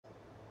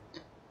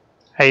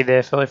Hey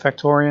there fellow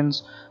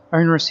Factorians,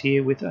 Onerous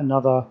here with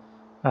another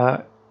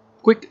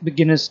quick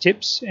beginner's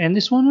tips, and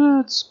this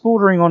one it's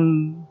bordering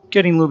on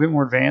getting a little bit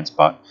more advanced,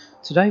 but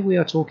today we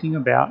are talking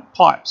about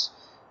pipes,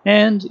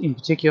 and in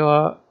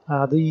particular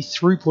the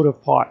throughput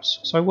of pipes.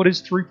 So what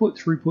is throughput?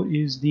 Throughput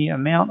is the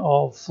amount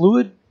of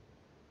fluid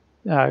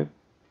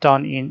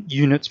done in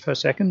units per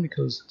second,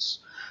 because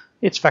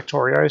it's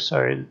Factorio,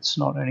 so it's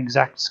not an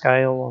exact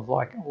scale of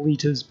like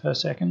liters per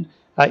second.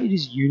 It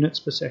is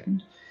units per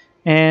second,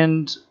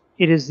 and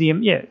it is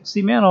it's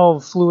the amount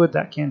of fluid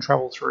that can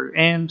travel through.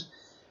 And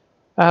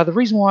the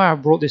reason why I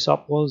brought this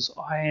up was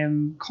I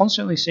am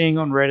constantly seeing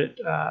on Reddit,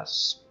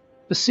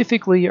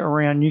 specifically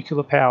around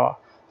nuclear power.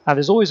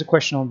 There's always a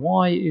question on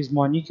why is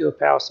my nuclear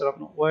power setup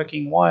not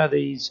working? Why are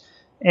these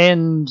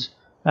end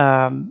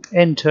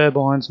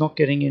turbines not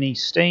getting any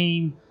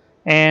steam?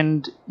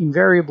 And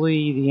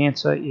invariably the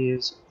answer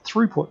is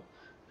throughput.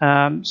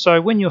 So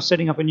when you're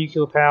setting up a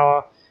nuclear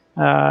power,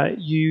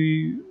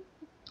 you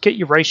get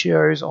your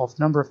ratios of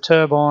the number of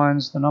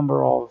turbines, the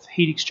number of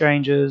heat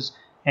exchangers,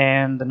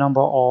 and the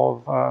number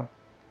of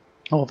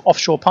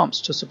offshore pumps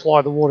to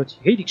supply the water to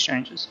your heat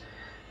exchangers.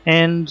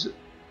 And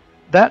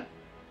that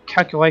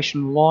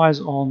calculation relies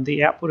on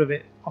the output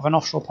of an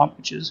offshore pump,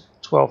 which is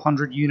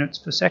 1200 units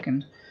per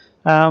second.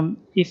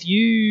 If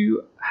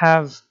you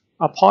have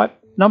a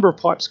number of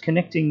pipes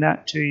connecting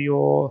that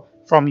to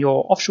from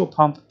your offshore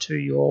pump to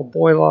your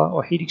boiler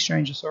or heat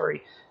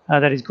exchanger,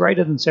 that is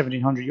greater than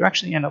 1700, you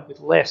actually end up with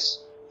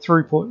less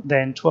throughput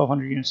than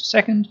 1200 units a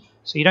second.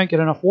 So you don't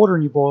get enough water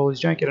in your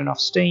boilers, you don't get enough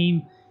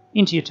steam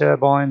into your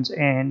turbines,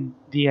 and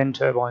the end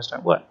turbines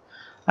don't work.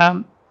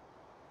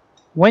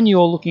 When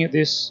you're looking at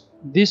this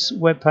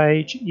web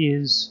page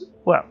is,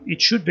 well,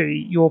 it should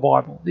be your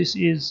Bible. This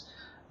is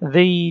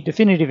the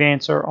definitive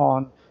answer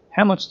on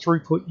how much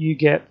throughput you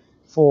get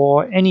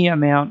for any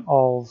amount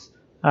of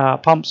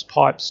pumps,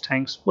 pipes,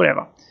 tanks,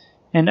 whatever.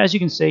 And as you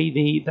can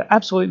see, the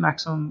absolute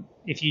maximum,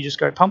 if you just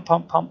go pump,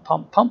 pump, pump,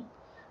 pump, pump,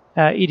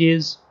 it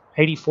is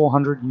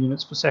 8400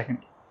 units per second.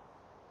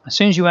 As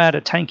soon as you add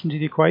a tank into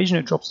the equation,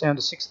 it drops down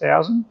to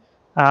 6000.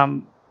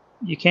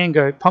 You can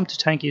go pump to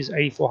tank is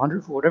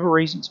 8400 for whatever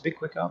reason, it's a bit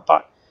quicker,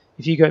 but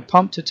if you go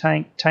pump to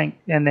tank,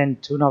 and then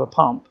to another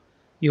pump,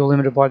 you're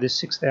limited by this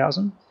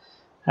 6000.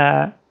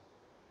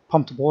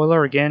 Pump to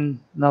boiler, again,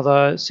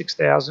 another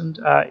 6000.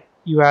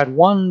 You add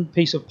one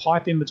piece of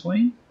pipe in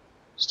between,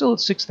 still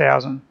at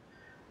 6000.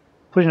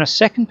 Put in a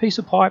second piece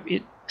of pipe,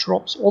 it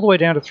drops all the way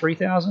down to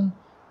 3000.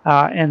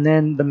 And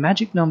then the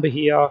magic number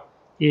here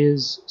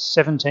is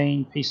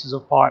 17 pieces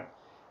of pipe.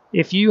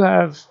 If you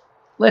have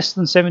less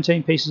than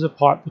 17 pieces of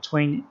pipe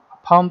between a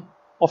pump,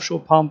 offshore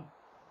pump,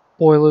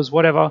 boilers,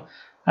 whatever,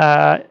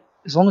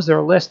 as long as there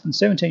are less than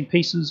 17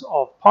 pieces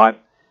of pipe,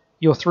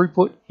 your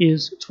throughput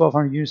is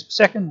 1200 units per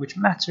second, which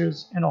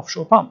matches an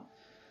offshore pump.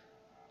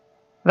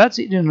 That's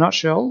it in a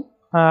nutshell.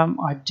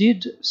 I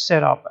did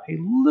set up a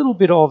little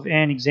bit of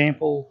an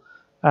example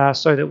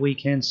so that we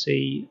can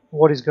see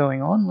what is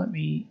going on. Let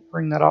me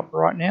bring that up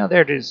right now.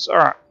 There it is. All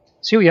right.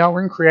 So here we are.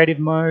 We're in creative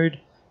mode,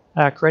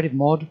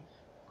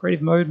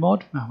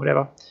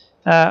 whatever.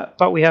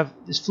 But we have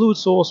this fluid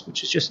source,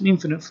 which is just an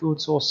infinite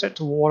fluid source set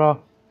to water.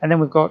 And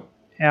then we've got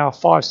our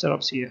 5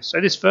 setups here.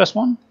 So this first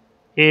one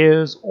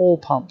is all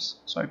pumps.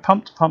 So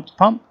pump to pump to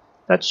pump.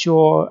 That's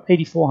your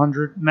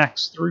 8400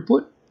 max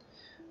throughput.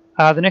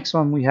 The next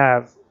one we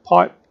have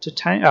pipe to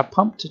tank,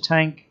 pump to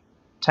tank,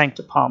 tank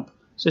to pump.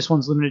 So this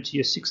one's limited to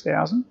your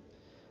 6000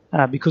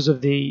 because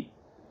of the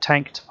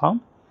tank to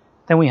pump.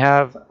 Then we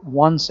have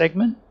one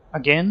segment,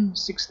 again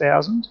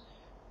 6000.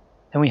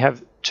 Then we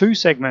have 2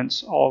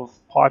 segments of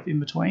pipe in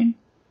between,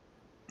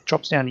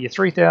 drops down to your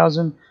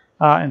 3000.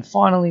 And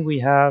finally we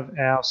have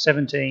our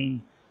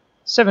 17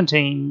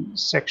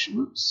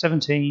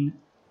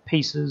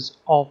 pieces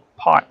of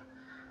pipe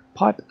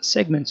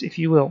segments, if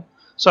you will.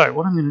 So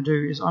what I'm going to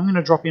do is I'm going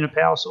to drop in a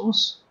power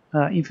source,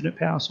 infinite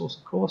power source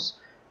of course,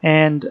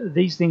 and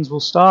these things will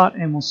start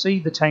and we'll see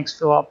the tanks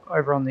fill up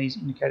over on these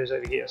indicators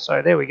over here.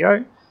 So there we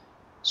go.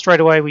 Straight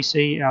away we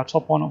see our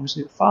top one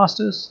obviously the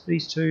fastest,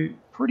 these two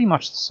pretty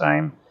much the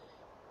same,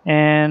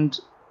 and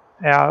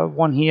our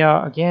one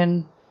here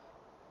again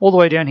all the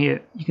way down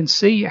here. You can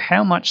see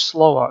how much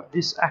slower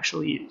this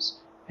actually is,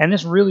 and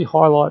this really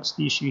highlights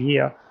the issue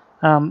here.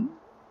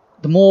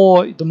 The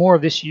more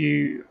of this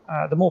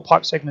the more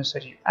pipe segments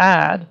that you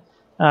add,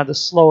 the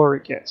slower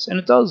it gets, and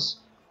it does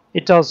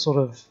sort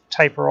of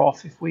taper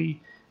off. If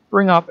we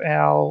bring up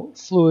our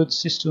fluid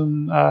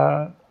system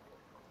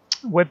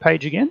web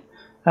page again,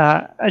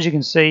 as you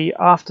can see,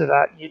 after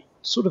that you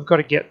sort of got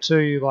to get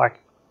to like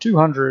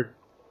 200,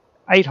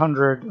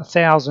 800,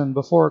 1000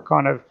 before it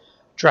kind of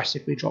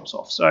drastically drops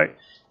off. So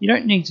you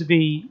don't need to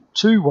be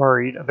too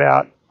worried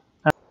about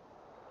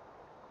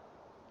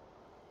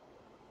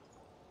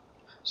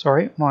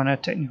sorry, minor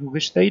technical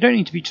glitch there. You don't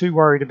need to be too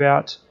worried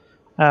about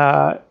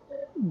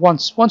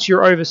once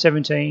you're over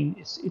 17,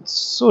 it's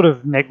sort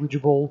of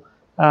negligible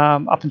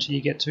up until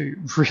you get to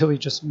really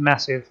just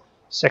massive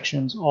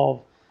sections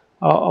of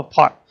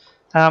pipe.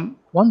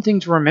 One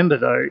thing to remember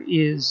though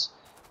is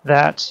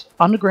that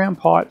underground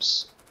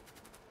pipes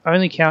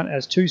only count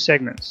as 2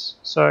 segments.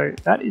 So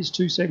that is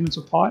 2 segments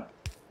of pipe,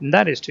 and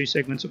that is 2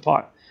 segments of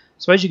pipe.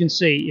 So as you can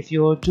see, if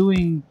you're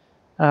doing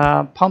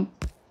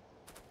pump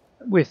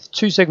with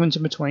 2 segments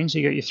in between, so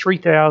you got your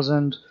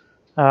 3,000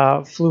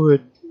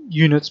 fluid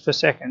units per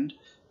second,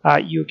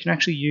 you can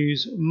actually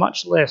use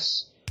much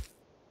less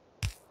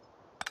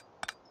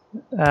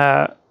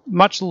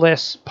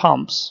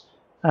pumps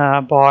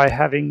by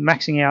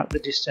maxing out the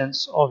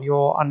distance of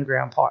your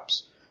underground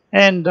pipes.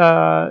 And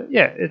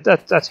yeah,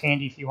 that's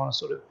handy if you want to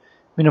sort of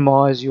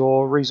minimize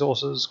your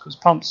resources, because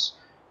pumps,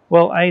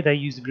 well, A, they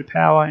use a bit of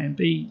power, and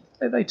B,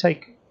 they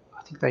take,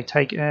 I think they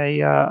take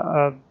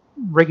a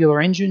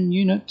regular engine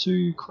unit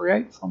to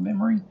create from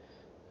memory.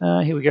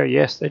 Here we go,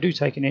 yes, they do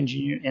take an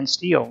engine unit and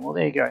steel. Well,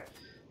 there you go.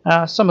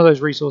 Some of those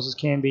resources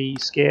can be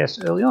scarce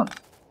early on.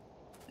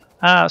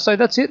 So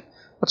that's it.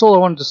 That's all I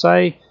wanted to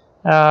say.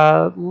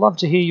 Love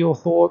to hear your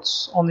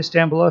thoughts on this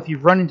down below. If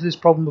you've run into this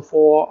problem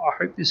before, I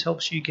hope this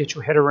helps you get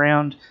your head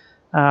around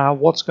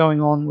what's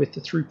going on with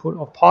the throughput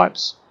of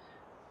pipes.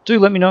 Do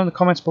let me know in the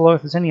comments below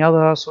if there's any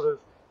other sort of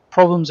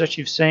problems that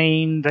you've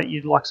seen that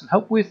you'd like some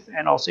help with,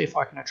 and I'll see if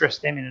I can address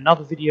them in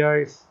another video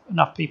if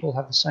enough people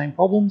have the same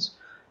problems.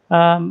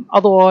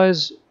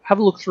 Otherwise, have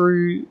a look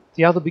through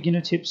the other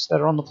beginner tips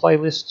that are on the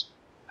playlist.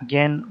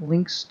 Again,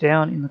 links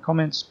down in the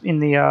comments, in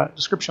the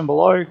description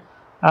below.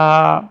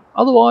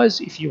 Otherwise,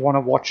 if you want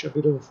to watch a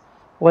bit of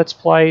Let's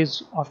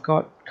Plays, I've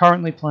got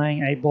currently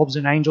playing a Bobs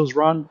and Angels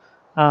run.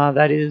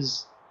 That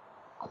is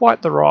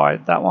quite the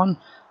ride, that one.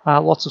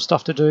 Lots of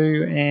stuff to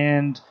do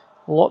and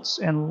lots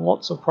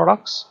of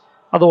products.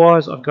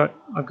 Otherwise, I've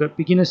got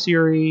beginner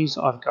series,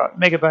 I've got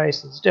Mega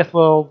Base, there's Death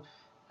World.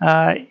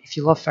 If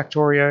you love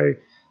Factorio,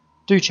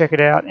 do check it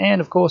out.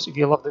 And of course, if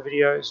you love the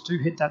videos, do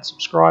hit that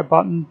subscribe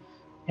button.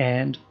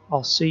 And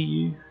I'll see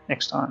you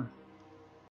next time.